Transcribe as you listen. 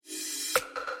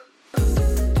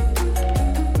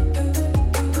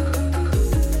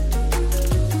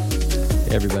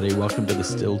Hey everybody, welcome to the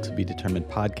Still to Be Determined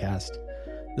podcast.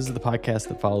 This is the podcast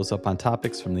that follows up on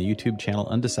topics from the YouTube channel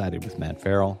Undecided with Matt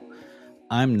Farrell.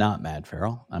 I'm not Matt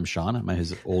Farrell. I'm Sean. I'm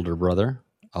his older brother.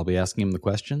 I'll be asking him the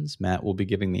questions. Matt will be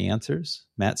giving the answers.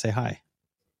 Matt, say hi.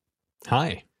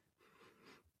 Hi.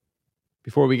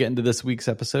 Before we get into this week's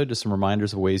episode, just some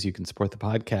reminders of ways you can support the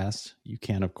podcast. You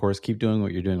can, of course, keep doing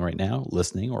what you're doing right now,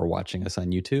 listening or watching us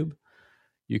on YouTube.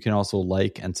 You can also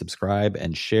like and subscribe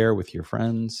and share with your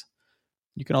friends.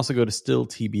 You can also go to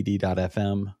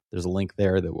stilltbd.fm. There's a link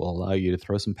there that will allow you to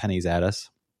throw some pennies at us.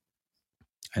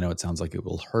 I know it sounds like it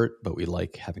will hurt, but we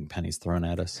like having pennies thrown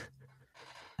at us.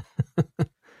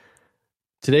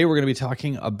 Today we're going to be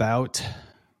talking about,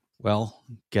 well,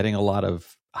 getting a lot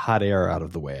of hot air out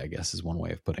of the way, I guess is one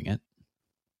way of putting it.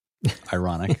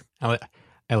 Ironic. I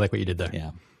like what you did there.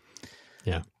 Yeah.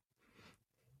 Yeah.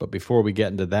 But before we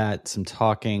get into that, some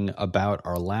talking about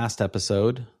our last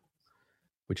episode,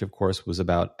 which of course was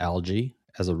about algae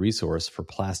as a resource for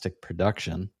plastic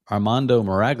production. Armando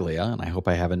Maraglia, and I hope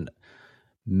I haven't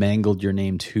mangled your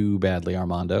name too badly,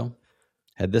 Armando,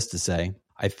 had this to say: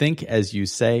 I think, as you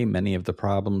say, many of the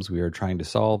problems we are trying to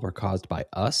solve are caused by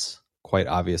us. Quite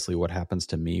obviously what happens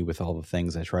to me with all the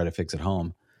things I try to fix at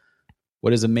home.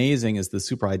 What is amazing is the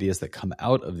super ideas that come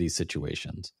out of these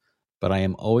situations, but I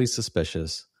am always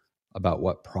suspicious about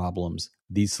what problems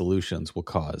these solutions will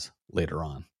cause later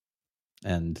on.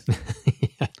 And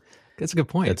yeah, that's a good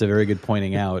point. That's a very good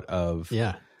pointing out of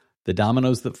the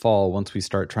dominoes that fall once we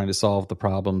start trying to solve the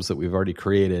problems that we've already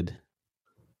created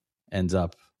ends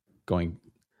up going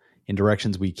in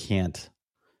directions we can't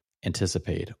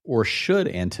anticipate or should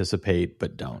anticipate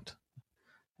but don't.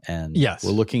 And we're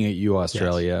looking at you,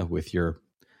 Australia, with your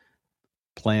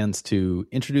plans to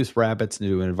introduce rabbits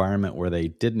into an environment where they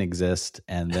didn't exist,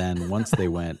 and then once they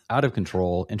went out of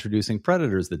control, introducing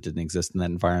predators that didn't exist in that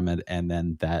environment, and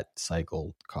then that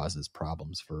cycle causes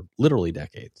problems for literally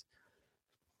decades.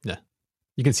 Yeah.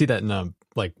 You can see that in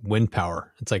like wind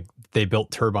power. It's like they built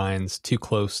turbines too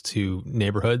close to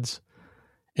neighborhoods.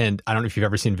 And I don't know if you've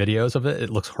ever seen videos of it. It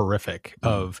looks horrific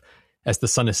of as the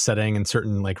sun is setting in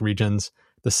certain like regions,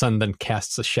 the sun then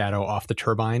casts a shadow off the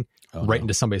turbine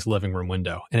into somebody's living room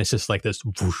window. And it's just like this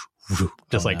whoosh, whoosh,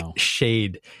 just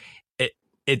shade.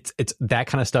 It's that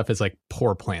kind of stuff is like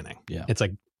poor planning. Yeah. It's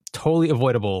like totally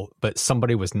avoidable, but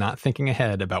somebody was not thinking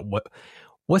ahead about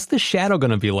what's the shadow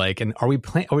going to be like? And are we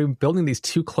building these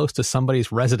too close to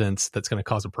somebody's residence that's going to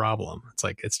cause a problem? It's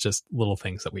like, it's just little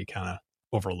things that we kind of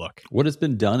overlook. What has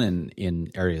been done in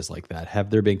areas like that? Have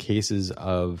there been cases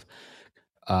of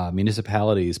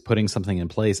municipalities putting something in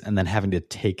place and then having to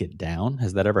take it down?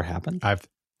 Has that ever happened?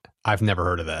 I've never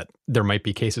heard of that. There might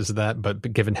be cases of that,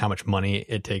 but given how much money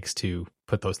it takes to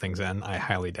put those things in, I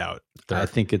highly doubt. I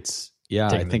think it's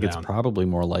probably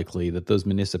more likely that those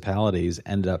municipalities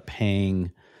end up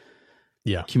paying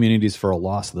communities for a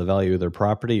loss of the value of their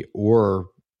property, or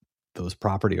those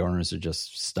property owners are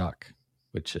just stuck,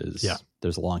 which is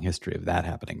there's a long history of that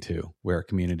happening too, where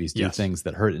communities do things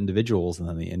that hurt individuals and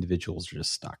then the individuals are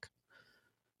just stuck,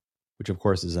 which of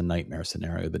course is a nightmare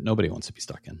scenario that nobody wants to be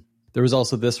stuck in. There was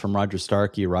also this from Roger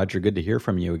Starkey. Roger, good to hear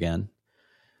from you again.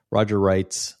 Roger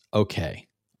writes, okay,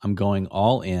 I'm going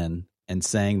all in and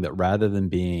saying that rather than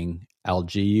being I'll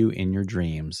you in your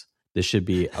dreams, this should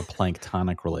be a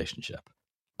planktonic relationship.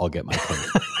 I'll get my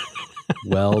point.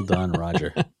 Well done,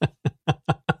 Roger.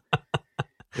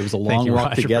 It was a long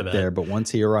walk to get there, but once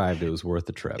he arrived, it was worth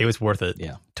the trip. It was worth it.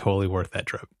 Yeah. Totally worth that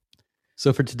trip.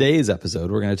 So for today's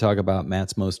episode, we're going to talk about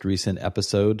Matt's most recent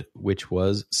episode, which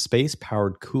was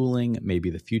Space-Powered Cooling May Be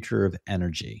the Future of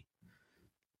Energy.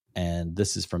 And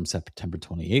this is from September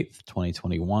 28th,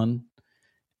 2021.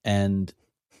 And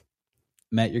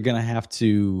Matt, you're going to have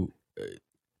to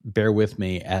bear with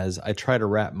me as I try to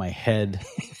wrap my head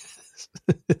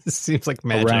it seems like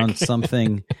magic around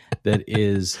something that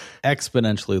is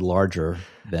exponentially larger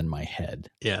than my head.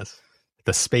 Yes.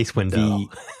 The space window.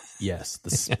 The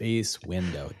space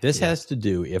window. This has to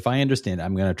do, if I understand,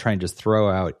 I'm going to try and just throw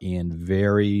out in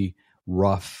very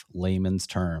rough layman's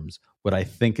terms what I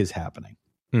think is happening.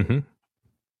 Mm-hmm.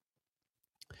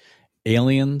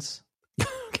 Aliens.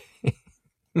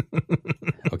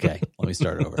 Okay, let me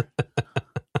start over.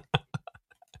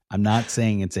 I'm not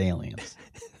saying it's aliens,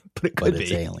 but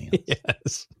it's aliens.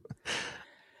 Yes.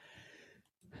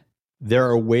 There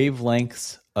are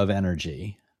wavelengths of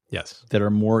energy that are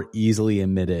more easily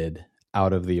emitted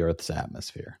out of the Earth's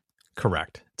atmosphere.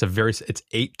 Correct. It's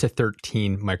 8 to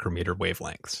 13 micrometer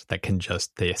wavelengths that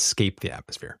they escape the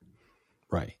atmosphere.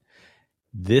 Right.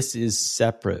 This is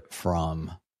separate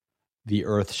from the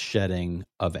Earth's shedding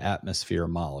of atmosphere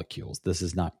molecules. This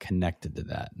is not connected to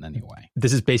that in any way.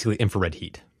 This is basically infrared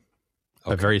heat,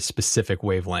 a very specific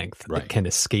wavelength that can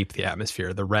escape the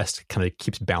atmosphere. The rest kind of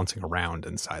keeps bouncing around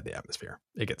inside the atmosphere.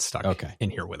 It gets stuck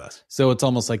in here with us. So it's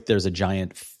almost like there's a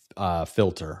giant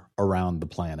filter around the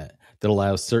planet that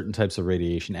allows certain types of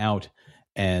radiation out.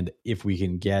 And if we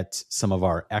can get some of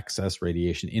our excess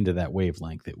radiation into that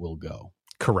wavelength, it will go.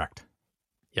 Correct.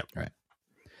 Yep. Right.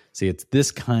 See, it's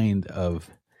this kind of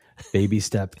baby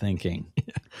step thinking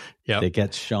that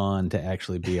gets Sean to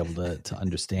actually be able to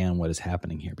understand what is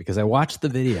happening here. Because I watched the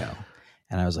video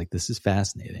and I was like, this is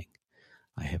fascinating.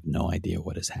 I have no idea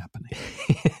what is happening.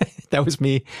 That was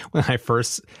me when I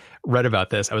first read about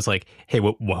this. I was like, hey,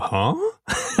 what huh?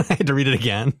 I had to read it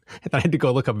again. And I had to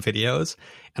go look up videos.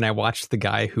 And I watched the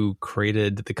guy who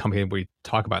created the company we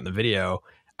talk about in the video.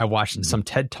 I watched some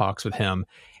TED Talks with him,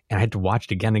 and I had to watch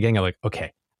it again and again. I'm like,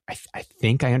 okay, I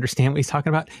think I understand what he's talking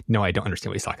about. No, I don't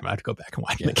understand what he's talking about. I have to go back and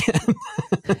watch it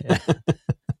again.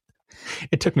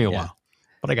 It took me a while,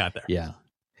 but I got there. Yeah.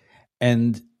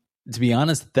 And to be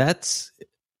honest, that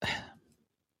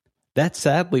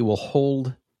sadly will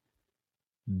hold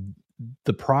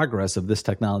the progress of this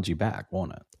technology back,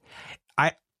 won't it?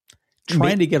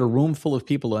 Trying to get a room full of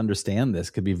people to understand this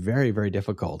could be very, very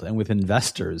difficult. And with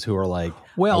investors who are like,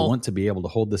 well, I want to be able to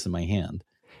hold this in my hand.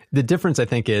 The difference, I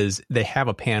think, is they have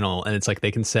a panel and it's like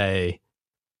they can say,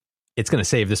 it's going to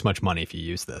save this much money if you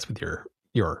use this with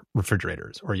your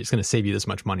refrigerators, or it's going to save you this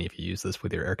much money if you use this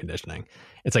with your air conditioning.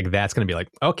 It's like, that's going to be like,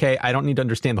 okay, I don't need to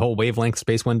understand the whole wavelength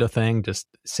space window thing. Just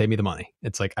save me the money.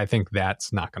 It's like, I think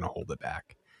that's not going to hold it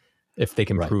back if they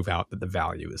can prove out that the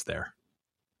value is there,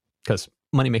 because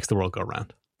money makes the world go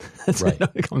around.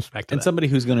 It comes back to and that. Somebody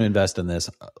who's going to invest in this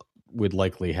would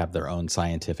likely have their own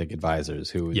scientific advisors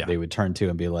who they would turn to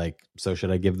and be like, so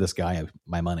should I give this guy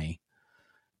my money?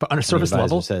 But on a surface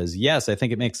level, says, yes, I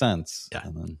think it makes sense. Yeah.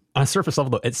 On a surface level,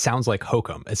 though, it sounds like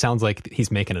hokum. It sounds like he's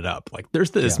making it up. Like,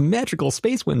 there's this magical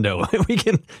space window that we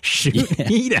can shoot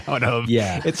heat out of.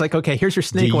 Yeah. It's like, okay, here's your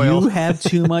snake oil. Do you have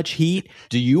too much heat?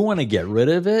 Do you want to get rid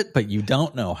of it, but you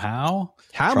don't know how?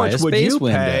 How much would you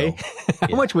pay?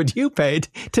 How much would you pay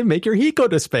to make your heat go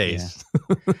to space?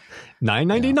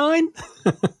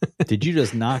 $9.99? Did you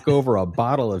just knock over a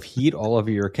bottle of heat all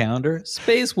over your counter?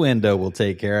 Space Window will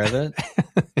take care of it.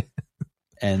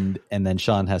 And then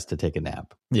Sean has to take a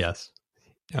nap. Yes.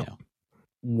 Yep. Yeah.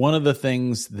 One of the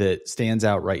things that stands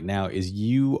out right now is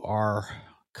you are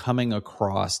coming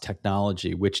across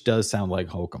technology, which does sound like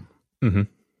hokum. Mm-hmm.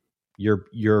 You're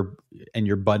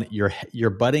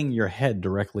butting your head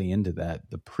directly into that.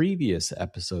 The previous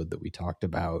episode that we talked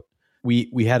about,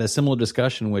 we had a similar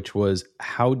discussion, which was,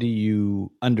 how do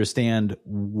you understand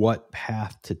what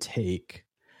path to take?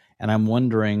 And I'm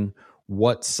wondering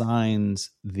what signs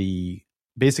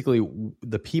basically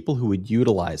the people who would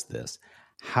utilize this,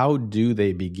 how do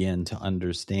they begin to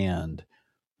understand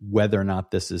whether or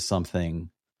not this is something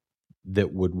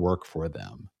that would work for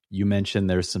them? You mentioned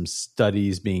there's some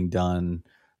studies being done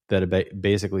that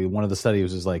basically, one of the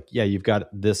studies was like, yeah, you've got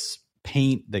this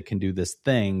paint that can do this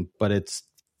thing, but it's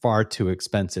far too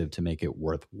expensive to make it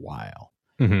worthwhile.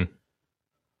 Mm-hmm.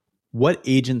 What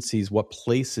agencies, what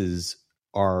places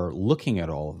are looking at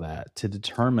all of that to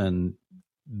determine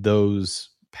those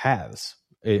paths?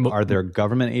 Are there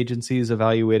government agencies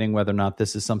evaluating whether or not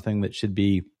this is something that should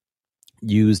be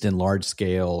used in large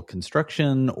scale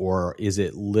construction, or is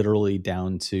it literally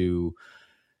down to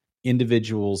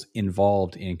individuals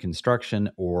involved in construction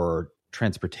or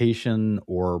transportation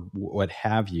or what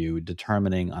have you,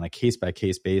 determining on a case by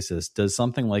case basis, does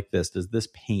something like this, does this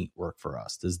paint work for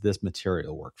us? Does this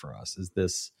material work for us? Is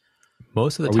this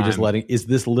most of the time, is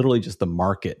this literally just the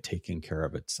market taking care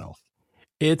of itself?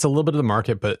 It's a little bit of the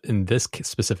market, but in this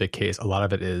specific case, a lot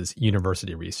of it is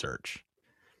university research.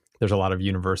 There's a lot of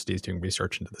universities doing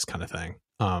research into this kind of thing.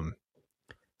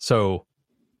 So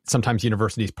sometimes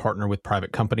universities partner with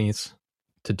private companies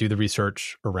to do the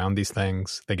research around these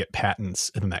things. They get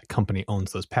patents, and then that company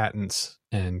owns those patents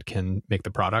and can make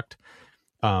the product.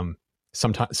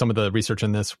 Sometimes some of the research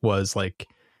in this was like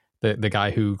the guy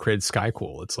who created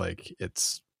SkyCool.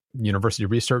 It's university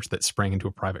research that sprang into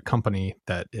a private company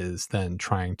that is then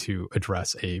trying to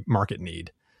address a market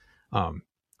need. But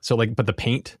the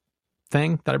paint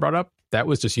thing that I brought up, that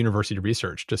was just university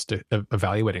research, just to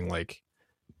evaluating like,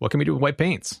 what can we do with white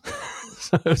paints?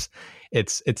 So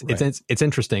it's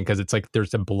interesting because it's like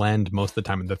there's a blend most of the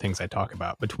time in the things I talk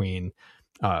about between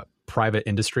private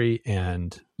industry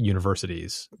and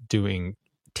universities doing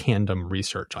tandem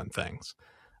research on things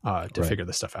to figure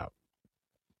this stuff out.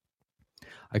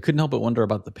 I couldn't help but wonder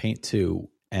about the paint too.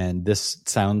 And this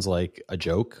sounds like a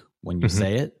joke, when you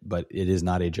say it, but it is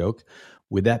not a joke.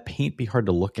 Would that paint be hard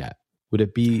to look at? Would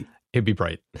it be? It'd be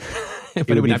bright. But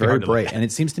it would be very bright. And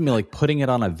it seems to me like putting it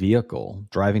on a vehicle,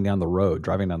 driving down the road,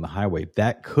 driving down the highway,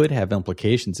 that could have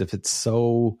implications if it's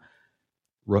so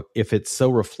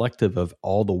reflective of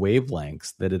all the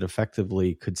wavelengths that it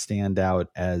effectively could stand out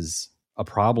as a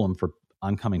problem for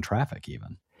oncoming traffic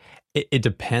even. It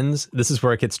depends. This is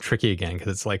where it gets tricky again, because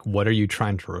it's like, what are you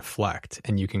trying to reflect?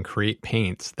 And you can create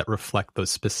paints that reflect those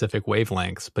specific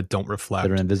wavelengths, but don't reflect.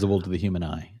 That are invisible to the human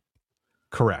eye.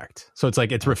 Correct. So it's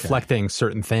like it's reflecting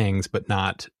certain things, but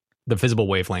not the visible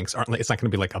wavelengths. It's not going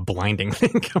to be like a blinding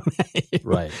thing coming at you.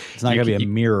 Right. It's not going to be a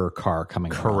mirror car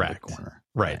coming around the corner.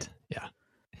 Right. Yeah.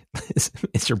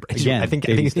 It's your brain. Again, I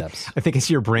think it's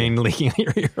your brain leaking out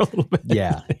your ear a little bit.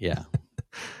 Yeah.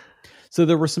 So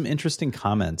there were some interesting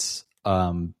comments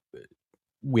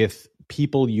with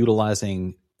people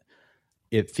utilizing.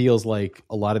 It feels like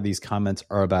a lot of these comments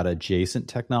are about adjacent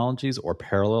technologies or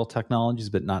parallel technologies,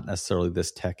 but not necessarily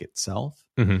this tech itself.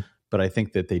 Mm-hmm. But I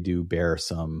think that they do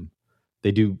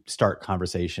they do start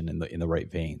conversation in the right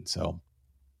vein. So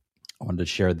I wanted to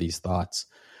share these thoughts.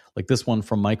 Like this one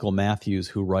from Michael Matthews,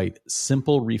 who write,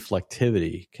 simple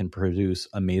reflectivity can produce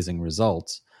amazing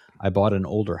results. I bought an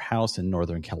older house in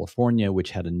Northern California,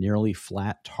 which had a nearly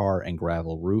flat tar and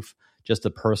gravel roof. Just a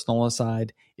personal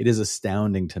aside, it is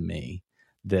astounding to me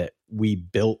that we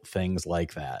built things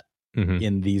like that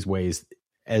in these ways,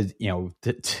 as you know,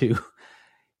 to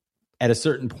at a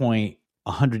certain point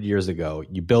 100 years ago,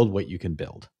 you build what you can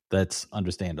build. That's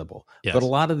understandable. Yes. But a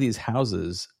lot of these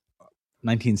houses,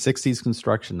 1960s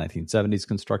construction, 1970s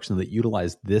construction that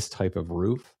utilized this type of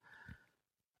roof,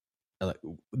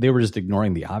 they were just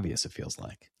ignoring the obvious, it feels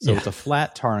like. So it's a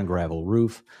flat tar and gravel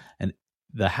roof. And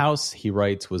the house, he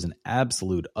writes, was an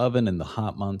absolute oven in the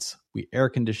hot months. We air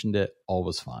conditioned it, all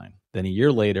was fine. Then a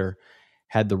year later,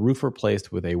 had the roof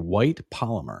replaced with a white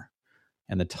polymer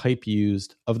and the type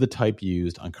used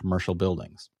on commercial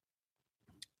buildings.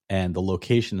 And the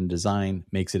location and design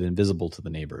makes it invisible to the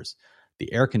neighbors.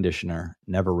 The air conditioner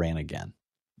never ran again.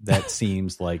 That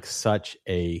seems like such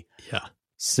a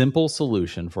simple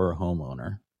solution for a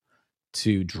homeowner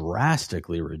to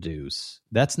drastically reduce.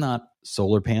 That's not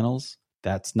solar panels.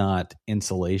 That's not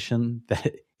insulation.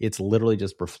 That it's literally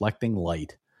just reflecting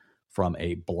light from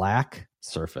a black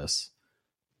surface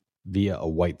via a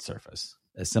white surface.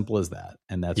 As simple as that.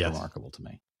 And that's remarkable to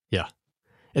me. Yeah.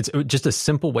 It's just a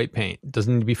simple white paint. It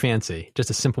doesn't need to be fancy. Just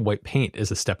a simple white paint is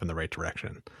a step in the right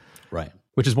direction. Right.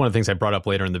 Which is one of the things I brought up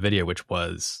later in the video, which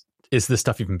was, is this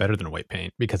stuff even better than a white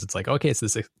paint? Because it's like, okay, it's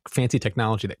this fancy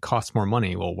technology that costs more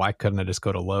money. Well, why couldn't I just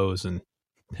go to Lowe's and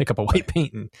pick up a white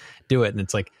paint and do it? And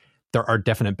it's like, there are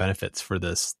definite benefits for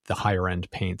this, the higher end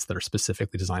paints that are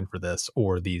specifically designed for this,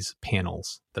 or these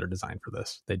panels that are designed for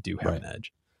this. They do have an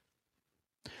edge.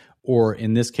 Or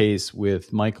in this case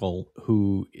with Michael,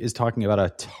 who is talking about a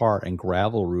tar and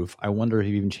gravel roof, I wonder if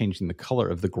even changing the color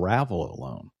of the gravel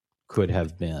alone could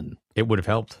have been. It would have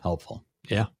helpful.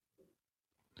 Yeah.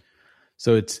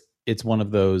 So it's one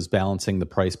of those balancing the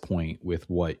price point with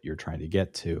what you're trying to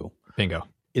get to. Bingo.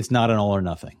 It's not an all or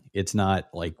nothing. It's not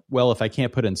like, well, if I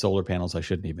can't put in solar panels, I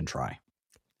shouldn't even try.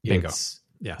 Bingo.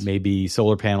 Yes. Maybe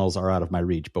solar panels are out of my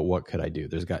reach, but what could I do?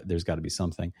 There's got to be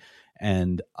something.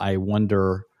 And I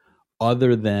wonder,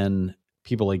 other than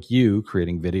people like you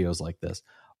creating videos like this,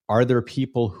 are there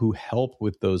people who help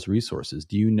with those resources?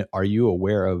 Are you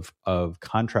aware of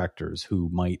contractors who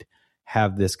might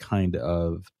have this kind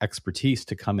of expertise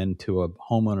to come into a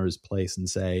homeowner's place and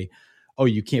say, oh,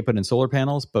 you can't put in solar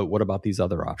panels, but what about these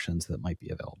other options that might be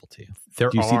available to you?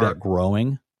 Do you see that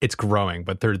growing? It's growing,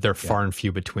 but they're far and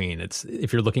few between. It's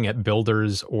if you're looking at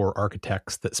builders or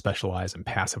architects that specialize in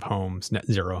passive homes, net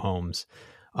zero homes,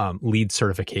 LEED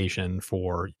certification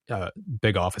for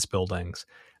big office buildings,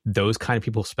 those kind of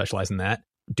people who specialize in that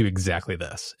do exactly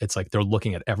this. It's like they're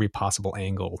looking at every possible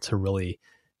angle to really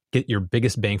get your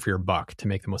biggest bang for your buck to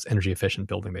make the most energy efficient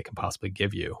building they can possibly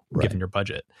give you, given your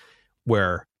budget.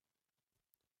 Where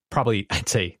probably I'd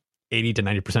say 80 to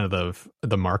 90% of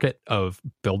the market of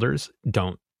builders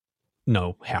don't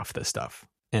know half this stuff.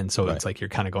 And so it's like you're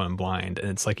kind of going blind. And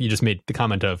it's like you just made the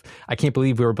comment of, I can't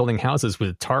believe we were building houses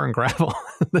with tar and gravel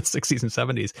in the 60s and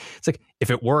 70s. It's like, if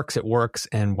it works, it works.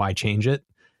 And why change it?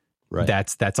 Right.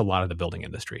 That's a lot of the building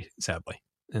industry, sadly.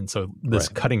 And so this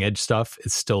cutting edge stuff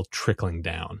is still trickling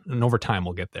down. And over time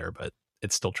we'll get there, but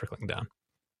it's still trickling down.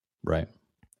 Right.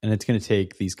 And it's going to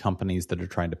take these companies that are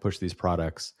trying to push these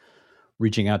products,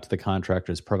 reaching out to the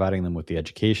contractors, providing them with the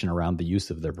education around the use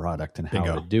of their product and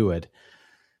how to do it.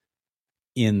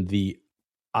 In the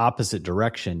opposite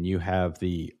direction, you have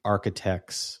the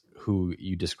architects who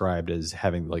you described as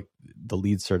having like the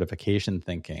LEED certification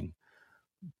thinking,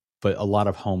 but a lot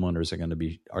of homeowners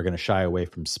are going to shy away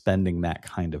from spending that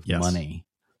kind of money.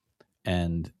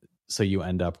 And so you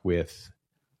end up with,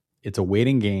 it's a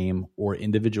waiting game or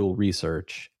individual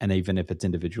research. And even if it's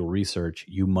individual research,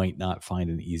 you might not find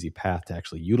an easy path to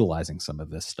actually utilizing some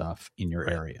of this stuff in your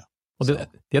area. Well, so,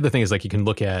 the other thing is like you can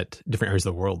look at different areas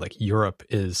of the world. Like Europe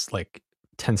is like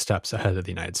 10 steps ahead of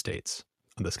the United States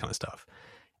on this kind of stuff.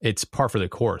 It's par for the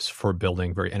course for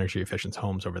building very energy efficient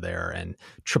homes over there, and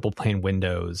triple pane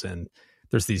windows. And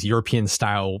there's these European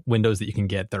style windows that you can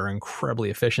get that are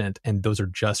incredibly efficient. And those are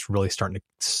just really starting to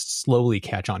slowly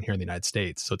catch on here in the United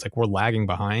States. So it's like we're lagging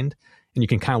behind, and you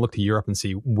can kind of look to Europe and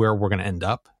see where we're going to end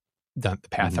up, the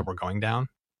path that we're going down.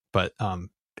 But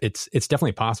it's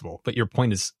definitely possible. But your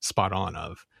point is spot on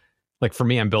of like, for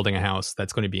me, I'm building a house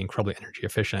that's going to be incredibly energy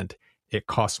efficient. It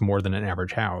costs more than an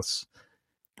average house.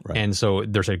 Right. And so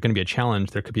there's going to be a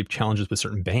challenge. There could be challenges with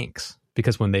certain banks,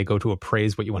 because when they go to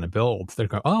appraise what you want to build, they're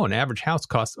going, oh, an average house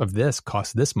costs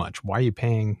this much. Why are you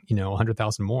paying,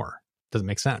 $100,000 more? Doesn't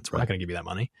make sense. We're not going to give you that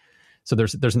money. So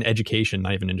there's an education,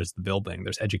 not even in just the building.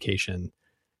 There's education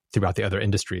throughout the other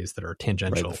industries that are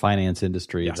tangential. Right, the finance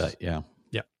industry. Yes. Yeah.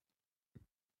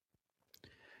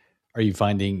 Are you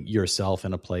finding yourself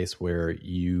in a place where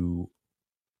you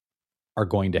are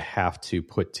going to have to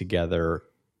put together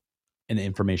an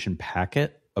information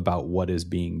packet about what is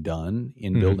being done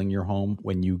in building your home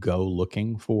when you go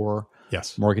looking for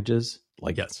mortgages?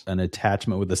 Like an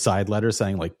attachment with a side letter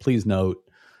saying like, please note,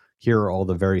 here are all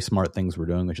the very smart things we're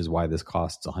doing, which is why this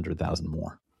costs $100,000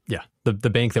 more. Yeah. The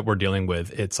bank that we're dealing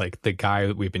with, it's like the guy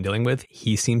that we've been dealing with,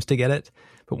 he seems to get it.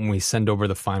 But when we send over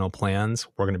the final plans,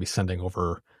 we're going to be sending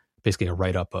over basically a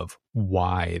write-up of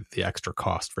why the extra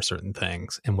cost for certain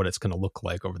things and what it's going to look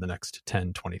like over the next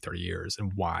 10, 20, 30 years,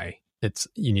 and why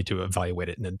you need to evaluate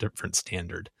it in a different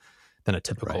standard than a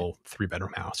typical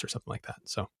 3-bedroom house or something like that.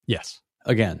 So yes.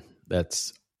 Again,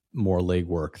 that's more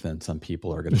legwork than some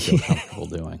people are going to feel comfortable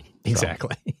doing.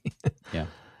 Exactly. Yeah.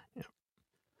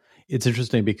 It's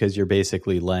interesting because you're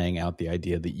basically laying out the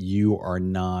idea that you are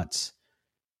not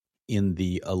in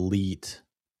the elite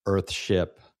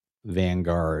Earthship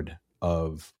vanguard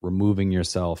of removing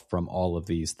yourself from all of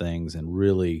these things and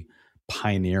really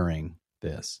pioneering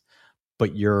this,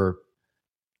 but you're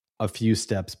a few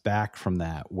steps back from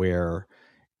that, where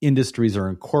industries are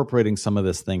incorporating some of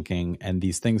this thinking and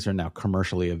these things are now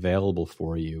commercially available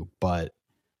for you, but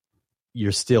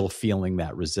you're still feeling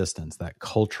that resistance, that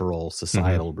cultural,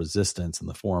 societal resistance in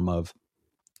the form of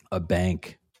a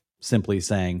bank simply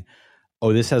saying,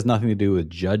 oh, this has nothing to do with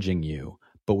judging you,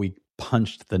 but we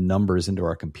punched the numbers into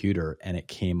our computer and it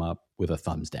came up with a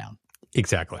thumbs down.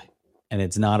 Exactly. And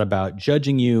it's not about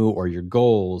judging you or your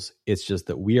goals. It's just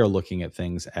that we are looking at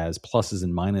things as pluses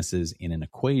and minuses in an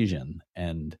equation,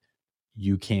 and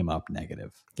you came up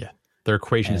negative. Yeah. Their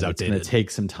equation is outdated. It's going to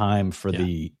take some time for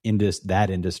that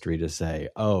industry to say,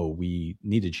 oh, we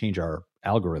need to change our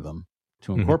algorithm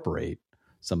to incorporate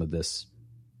some of this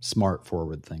smart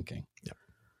forward thinking. Yeah.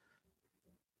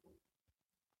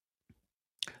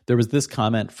 There was this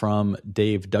comment from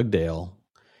Dave Dugdale.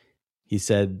 He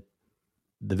said,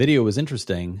 the video was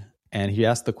interesting, and he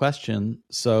asked the question,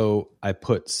 so I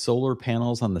put solar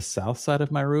panels on the south side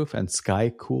of my roof and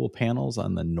SkyCool panels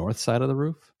on the north side of the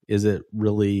roof. Is it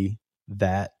really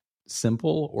that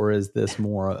simple, or is this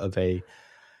more of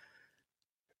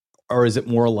or is it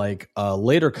more like a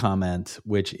later comment,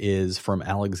 which is from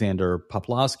Alexander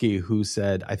Poplowski, who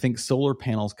said, I think solar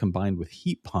panels combined with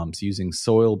heat pumps using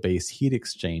soil-based heat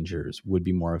exchangers would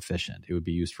be more efficient. It would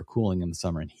be used for cooling in the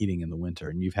summer and heating in the winter.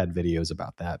 And you've had videos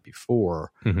about that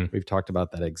before. We've talked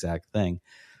about that exact thing.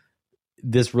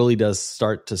 This really does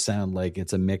start to sound like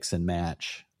it's a mix and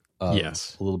match of a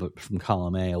little bit from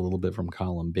column A, a little bit from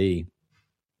column B.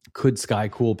 Could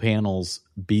SkyCool panels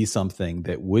be something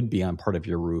that would be on part of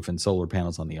your roof and solar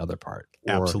panels on the other part?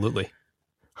 Absolutely.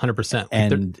 100%.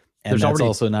 And that's already,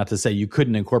 also not to say you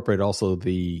couldn't incorporate also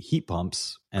the heat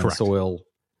pumps and soil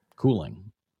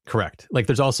cooling. Correct. Like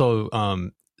there's also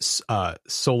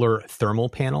solar thermal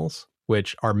panels,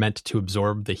 which are meant to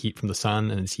absorb the heat from the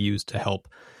sun, and it's used to help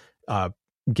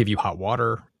give you hot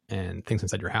water and things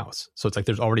inside your house. So it's like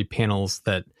there's already panels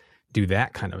that do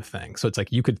that kind of thing. So it's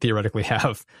like you could theoretically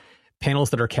have panels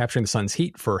that are capturing the sun's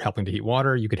heat for helping to heat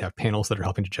water. You could have panels that are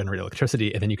helping to generate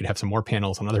electricity. And then you could have some more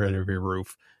panels on the other end of your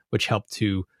roof, which help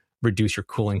to reduce your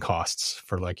cooling costs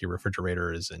for like your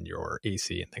refrigerators and your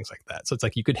AC and things like that. So it's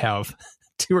like you could have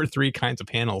 2 or 3 kinds of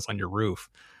panels on your roof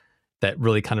that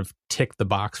really kind of tick the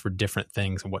box for different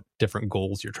things and what different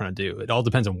goals you're trying to do. It all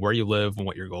depends on where you live and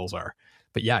what your goals are.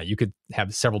 But yeah, you could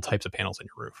have several types of panels on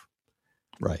your roof.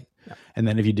 Right. Yeah. And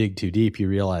then if you dig too deep, you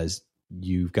realize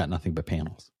you've got nothing but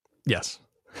panels. Yes.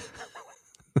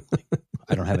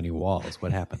 I don't have any walls.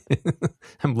 What happened?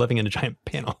 I'm living in a giant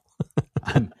panel.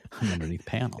 I'm underneath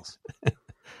panels.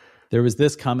 There was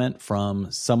this comment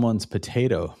from Someone's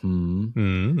Potato,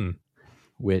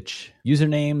 which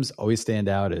usernames always stand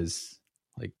out as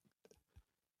like,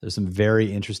 there's some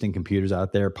very interesting computers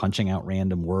out there punching out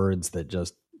random words that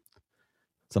just,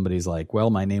 somebody's like, well,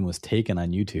 my name was taken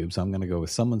on YouTube, so I'm going to go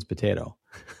with Someone's Potato.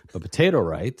 But Potato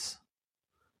writes,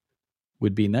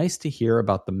 would be nice to hear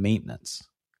about the maintenance.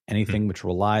 Anything which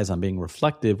relies on being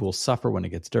reflective will suffer when it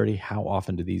gets dirty. How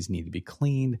often do these need to be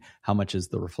cleaned? How much is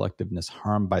the reflectiveness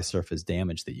harmed by surface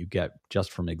damage that you get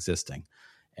just from existing?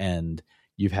 And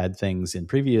you've had things in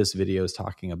previous videos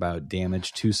talking about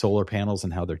damage to solar panels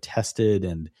and how they're tested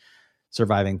and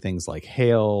surviving things like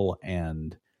hail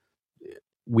and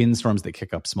windstorms that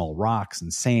kick up small rocks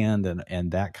and sand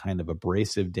and that kind of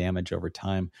abrasive damage over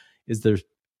time. Is there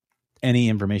any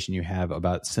information you have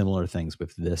about similar things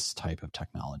with this type of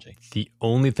technology? The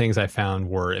only things I found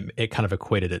were it kind of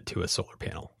equated it to a solar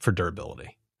panel for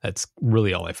durability. That's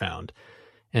really all I found.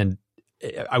 And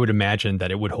I would imagine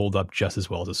that it would hold up just as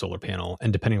well as a solar panel.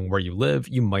 And depending on where you live,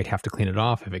 you might have to clean it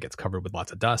off if it gets covered with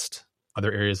lots of dust.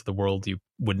 Other areas of the world, you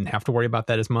wouldn't have to worry about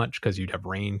that as much because you'd have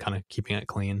rain kind of keeping it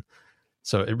clean.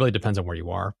 So it really depends on where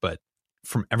you are. But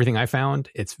from everything I found,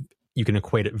 you can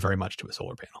equate it very much to a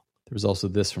solar panel. There was also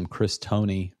this from Chris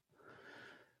Toney.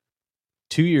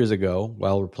 2 years ago,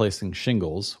 while replacing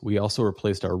shingles, we also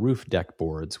replaced our roof deck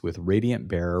boards with Radiant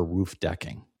Bearer roof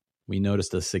decking. We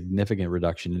noticed a significant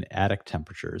reduction in attic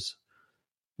temperatures,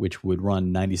 which would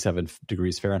run 97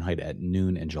 degrees Fahrenheit at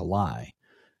noon in July,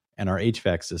 and our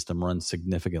HVAC system runs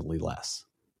significantly less.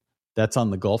 That's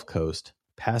on the Gulf Coast.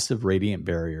 Passive radiant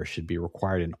barrier should be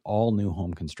required in all new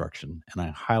home construction, and I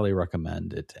highly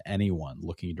recommend it to anyone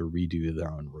looking to redo their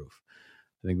own roof.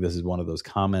 I think this is one of those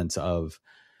comments of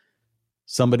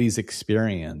somebody's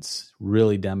experience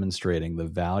really demonstrating the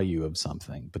value of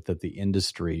something, but that the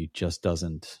industry just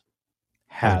doesn't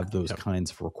have those kinds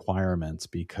of requirements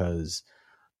because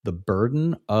the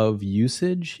burden of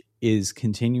usage is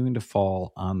continuing to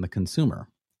fall on the consumer.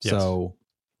 Yes. So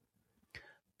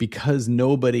because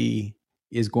nobody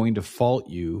is going to fault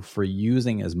you for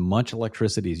using as much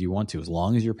electricity as you want to, as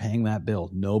long as you're paying that bill.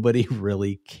 Nobody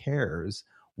really cares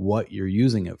what you're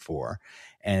using it for.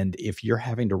 And if you're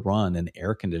having to run an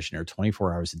air conditioner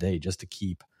 24 hours a day just to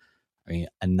keep a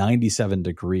 97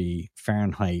 degree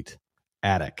Fahrenheit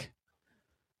attic,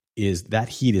 that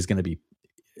heat is going to be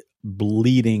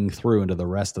bleeding through into the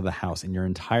rest of the house, and your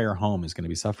entire home is going to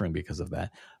be suffering because of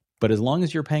that. But as long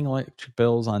as you're paying electric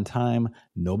bills on time,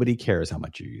 nobody cares how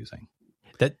much you're using.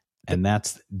 And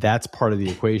that's part of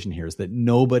the equation here, is that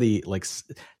nobody, like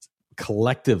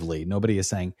collectively, nobody is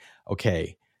saying,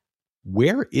 okay,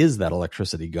 where is that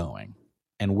electricity going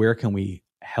and where can we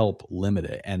help limit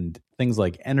it? And things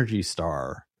like Energy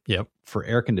Star for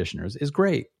air conditioners is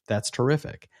great. That's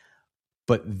terrific.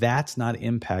 But that's not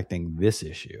impacting this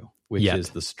issue, which is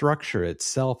the structure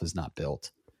itself is not built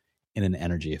in an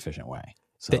energy efficient way.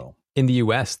 So in the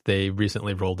US, they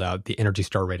recently rolled out the Energy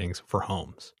Star ratings for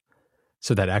homes.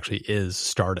 So that actually is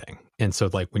starting. And so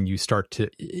like when you start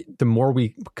the more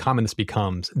common this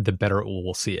becomes, the better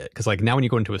we'll see it. Because like now when you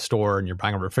go into a store and you're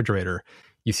buying a refrigerator,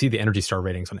 you see the Energy Star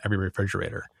ratings on every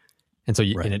refrigerator. And so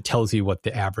and it tells you what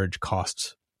the average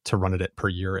cost to run it at per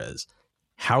year is.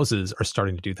 Houses are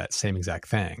starting to do that same exact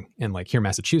thing. And like here in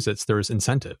Massachusetts, there's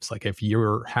incentives. Like if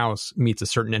your house meets a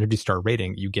certain Energy Star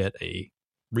rating, you get a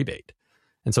rebate.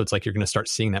 And so it's like you're going to start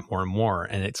seeing that more and more.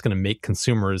 And it's going to make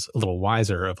consumers a little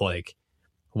wiser of like,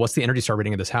 what's the Energy Star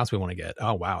rating of this house we want to get?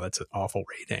 Oh, wow, that's an awful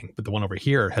rating. But the one over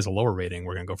here has a lower rating.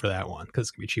 We're going to go for that one because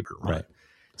it's going to be cheaper to run. Right.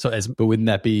 So but wouldn't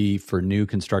that be for new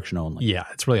construction only? Yeah,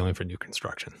 it's really only for new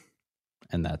construction.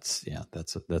 And that's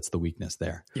the weakness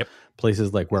there. Yep.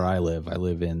 Places like where I live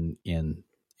in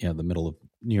the middle of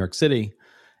New York City,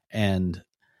 and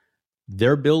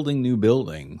they're building new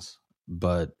buildings,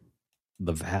 but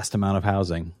the vast amount of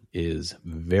housing is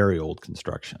very old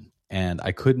construction. And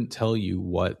I couldn't tell you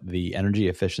what the energy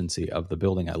efficiency of the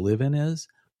building I live in is,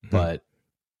 but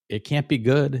it can't be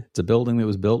good. It's a building that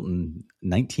was built in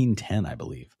 1910, I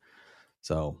believe.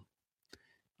 So,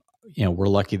 we're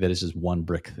lucky that it's just one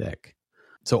brick thick.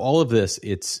 So all of this,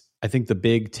 I think the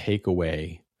big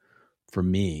takeaway for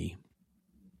me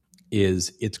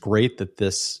is it's great that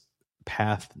this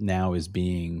path now is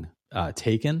being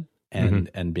taken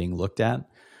and being looked at.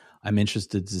 I'm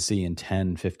interested to see in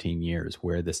 10, 15 years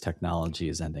where this technology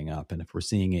is ending up. And if we're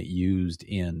seeing it used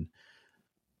in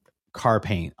car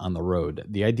paint on the road.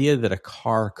 The idea that a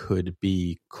car could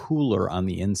be cooler on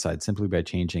the inside simply by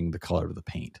changing the color of the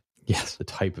paint. Yes, the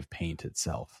type of paint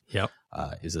itself. Yep.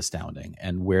 Is astounding,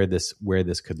 and where this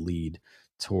could lead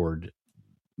toward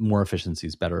more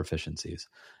efficiencies, better efficiencies.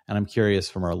 And I'm curious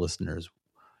from our listeners,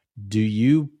 do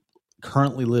you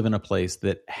currently live in a place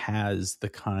that has the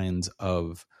kinds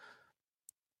of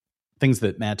things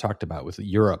that Matt talked about, with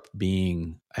Europe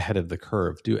being ahead of the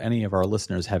curve? Do any of our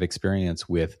listeners have experience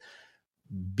with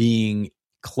being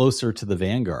closer to the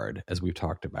vanguard, as we've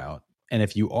talked about? And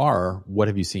if you are, what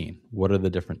have you seen? What are the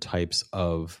different types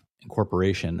of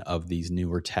incorporation of these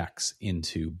newer techs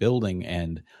into building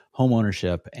and home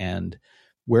ownership and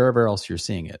wherever else you're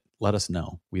seeing it? Let us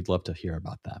know. We'd love to hear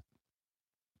about that.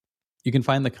 You can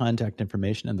find the contact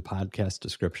information in the podcast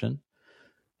description.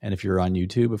 And if you're on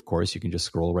YouTube, of course, you can just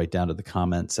scroll right down to the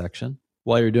comment section.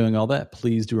 While you're doing all that,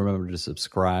 please do remember to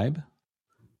subscribe.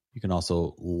 You can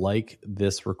also like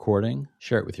this recording,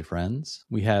 share it with your friends.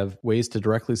 We have ways to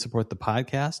directly support the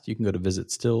podcast. You can go to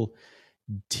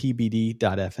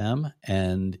visittstilltbd.fm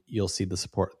and you'll see the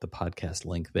support the podcast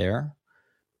link there.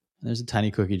 And there's a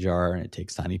tiny cookie jar and it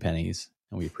takes tiny pennies.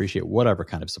 And we appreciate whatever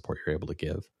kind of support you're able to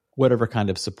give. Whatever kind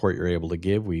of support you're able to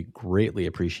give, we greatly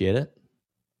appreciate it.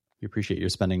 We appreciate your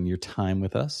spending your time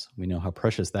with us. We know how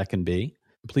precious that can be.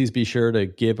 Please be sure to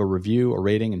give a review, a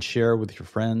rating, and share with your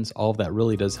friends. All of that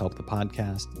really does help the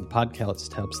podcast. The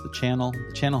podcast helps the channel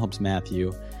helps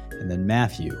Matthew, and then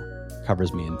Matthew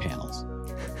covers me in panels.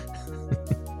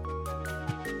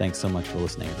 Thanks so much for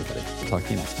listening, everybody. We'll talk to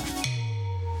you next time.